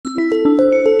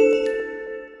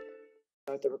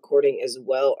start the recording as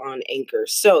well on Anchor.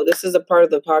 So this is a part of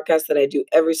the podcast that I do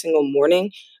every single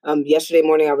morning. Yesterday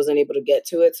morning I wasn't able to get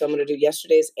to it, so I'm going to do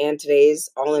yesterday's and today's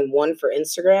all in one for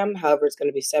Instagram. However, it's going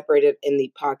to be separated in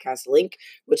the podcast link,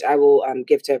 which I will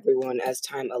give to everyone as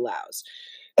time allows.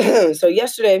 So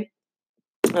yesterday,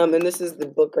 and this is the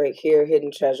book right here,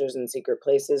 Hidden Treasures in Secret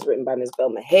Places, written by Ms.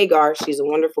 Velma Hagar. She's a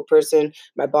wonderful person,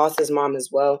 my boss's mom as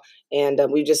well. And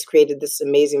we just created this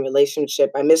amazing relationship.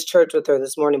 I missed church with her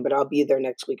this morning, but I'll be there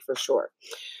next week for sure.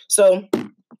 So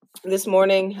this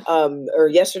morning, or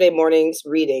yesterday morning's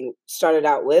reading started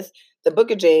out with the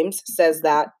book of James says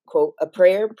that, quote, a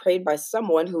prayer prayed by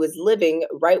someone who is living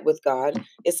right with God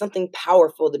is something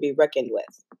powerful to be reckoned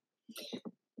with.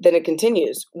 Then it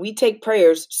continues, we take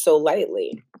prayers so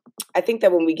lightly. I think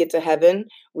that when we get to heaven,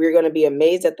 we're going to be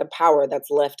amazed at the power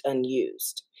that's left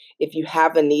unused. If you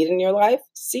have a need in your life,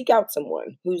 seek out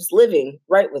someone who's living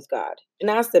right with God and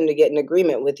ask them to get in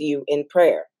agreement with you in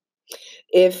prayer.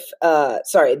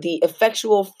 The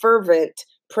effectual, fervent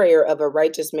prayer of a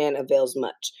righteous man avails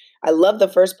much. I love the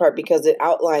first part because it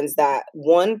outlines that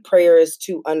one, prayer is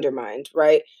too undermined,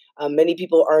 right? Many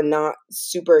people are not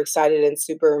super excited and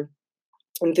super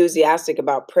enthusiastic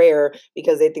about prayer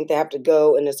because they think they have to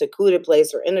go in a secluded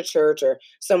place or in a church or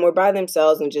somewhere by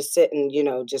themselves and just sit and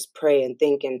just pray and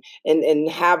think and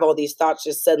have all these thoughts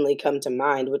just suddenly come to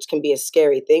mind, which can be a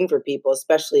scary thing for people,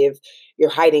 especially if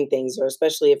you're hiding things or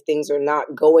especially if things are not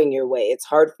going your way. It's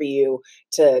hard for you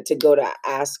to go to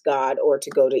ask God or to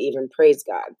go to even praise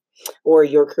God or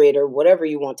your creator, whatever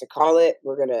you want to call it.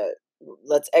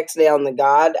 Let's exhale on the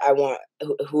God. I want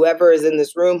whoever is in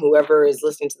this room, whoever is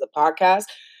listening to the podcast,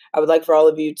 I would like for all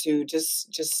of you to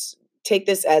just take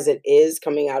this as it is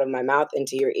coming out of my mouth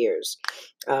into your ears.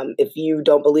 If you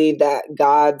don't believe that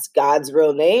God's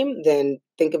real name, then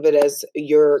think of it as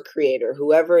your creator,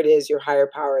 whoever it is, your higher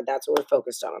power. That's what we're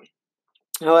focused on.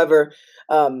 However,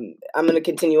 I'm going to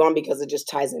continue on because it just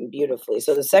ties in beautifully.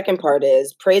 So the second part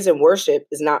is praise and worship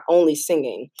is not only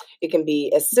singing. It can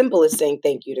be as simple as saying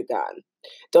thank you to God.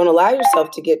 Don't allow yourself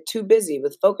to get too busy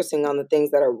with focusing on the things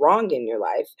that are wrong in your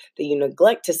life that you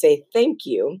neglect to say thank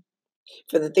you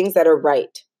for the things that are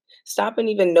right. Stop and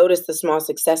even notice the small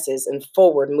successes and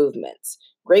forward movements.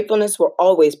 Gratefulness will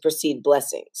always precede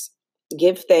blessings.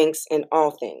 Give thanks in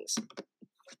all things.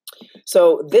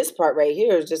 So this part right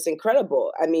here is just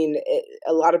incredible. I mean,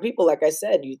 a lot of people, like I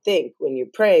said, you think when you're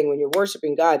praying, when you're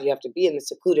worshiping God, you have to be in a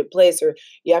secluded place or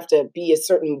you have to be a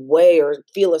certain way or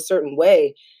feel a certain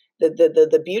way.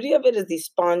 The beauty of it is the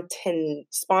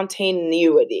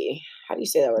spontaneity. How do you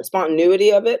say that word?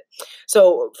 Spontaneity of it.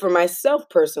 So for myself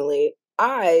personally,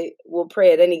 I will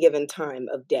pray at any given time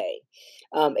of day.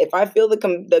 If I feel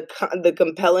the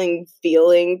compelling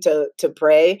feeling to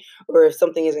pray, or if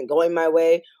something isn't going my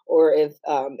way, or if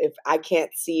I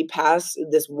can't see past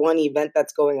this one event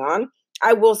that's going on,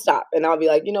 I will stop and I'll be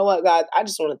like, you know what, God, I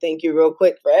just want to thank you real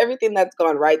quick for everything that's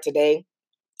gone right today,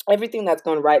 everything that's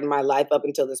gone right in my life up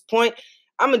until this point.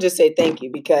 I'm going to just say thank you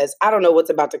because I don't know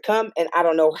what's about to come and I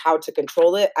don't know how to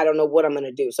control it. I don't know what I'm going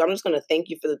to do. So I'm just going to thank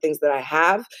you for the things that I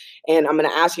have. And I'm going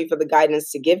to ask you for the guidance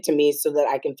to give to me so that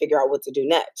I can figure out what to do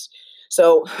next.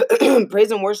 So praise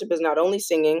and worship is not only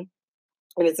singing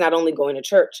and it's not only going to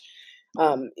church.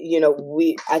 I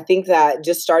think that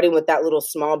just starting with that little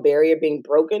small barrier being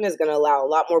broken is going to allow a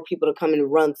lot more people to come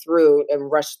and run through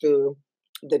and rush through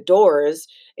the doors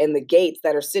and the gates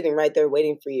that are sitting right there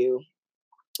waiting for you.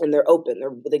 And they're open.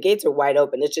 The gates are wide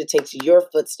open. It just takes your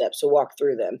footsteps to walk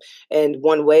through them. And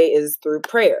one way is through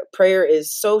prayer. Prayer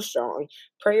is so strong.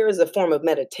 Prayer is a form of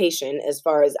meditation as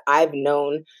far as I've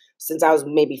known since I was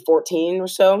maybe 14 or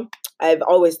so. I've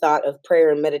always thought of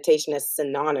prayer and meditation as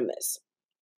synonymous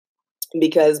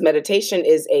because meditation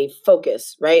is a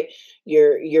focus, right?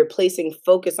 You're placing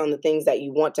focus on the things that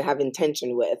you want to have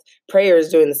intention with. Prayer is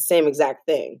doing the same exact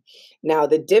thing. Now,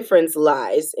 the difference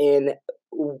lies in,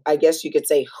 I guess you could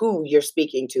say, who you're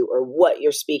speaking to or what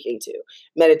you're speaking to.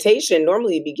 Meditation,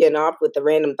 normally you begin off with the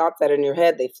random thoughts that are in your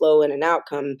head. They flow in and out,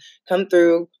 come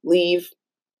through, leave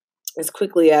as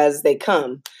quickly as they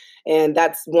come. And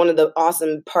that's one of the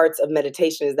awesome parts of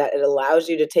meditation is that it allows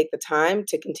you to take the time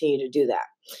to continue to do that.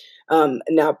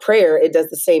 Now prayer, it does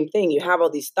the same thing. You have all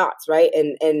these thoughts, right?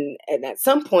 And at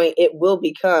some point it will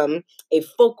become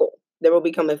there will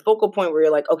become a focal point where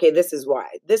you're like, okay, this is why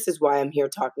I'm here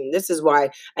talking. This is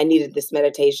why I needed this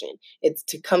meditation. It's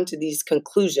to come to these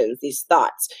conclusions, these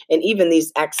thoughts, and even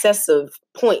these excessive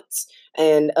points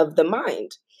and of the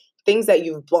mind, things that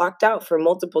you've blocked out for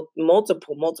multiple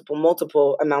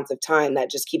amounts of time that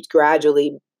just keeps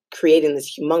gradually creating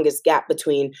this humongous gap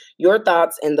between your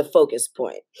thoughts and the focus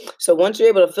point. So once you're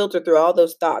able to filter through all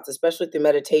those thoughts, especially through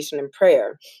meditation and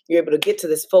prayer, you're able to get to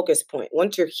this focus point.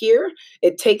 Once you're here,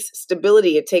 it takes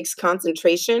stability, it takes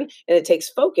concentration, and it takes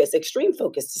focus, extreme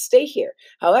focus to stay here.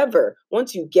 However,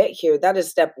 once you get here, that is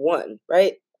step one,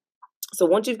 right? So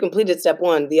once you've completed step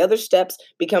one, the other steps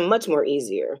become much more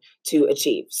easier to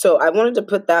achieve. So I wanted to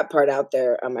put that part out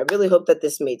there. I really hope that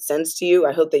this made sense to you.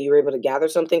 I hope that you were able to gather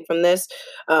something from this.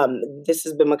 This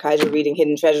has been Makaija reading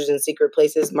Hidden Treasures in Secret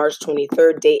Places, March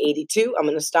 23rd, day 82. I'm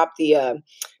going to stop the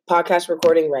podcast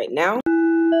recording right now.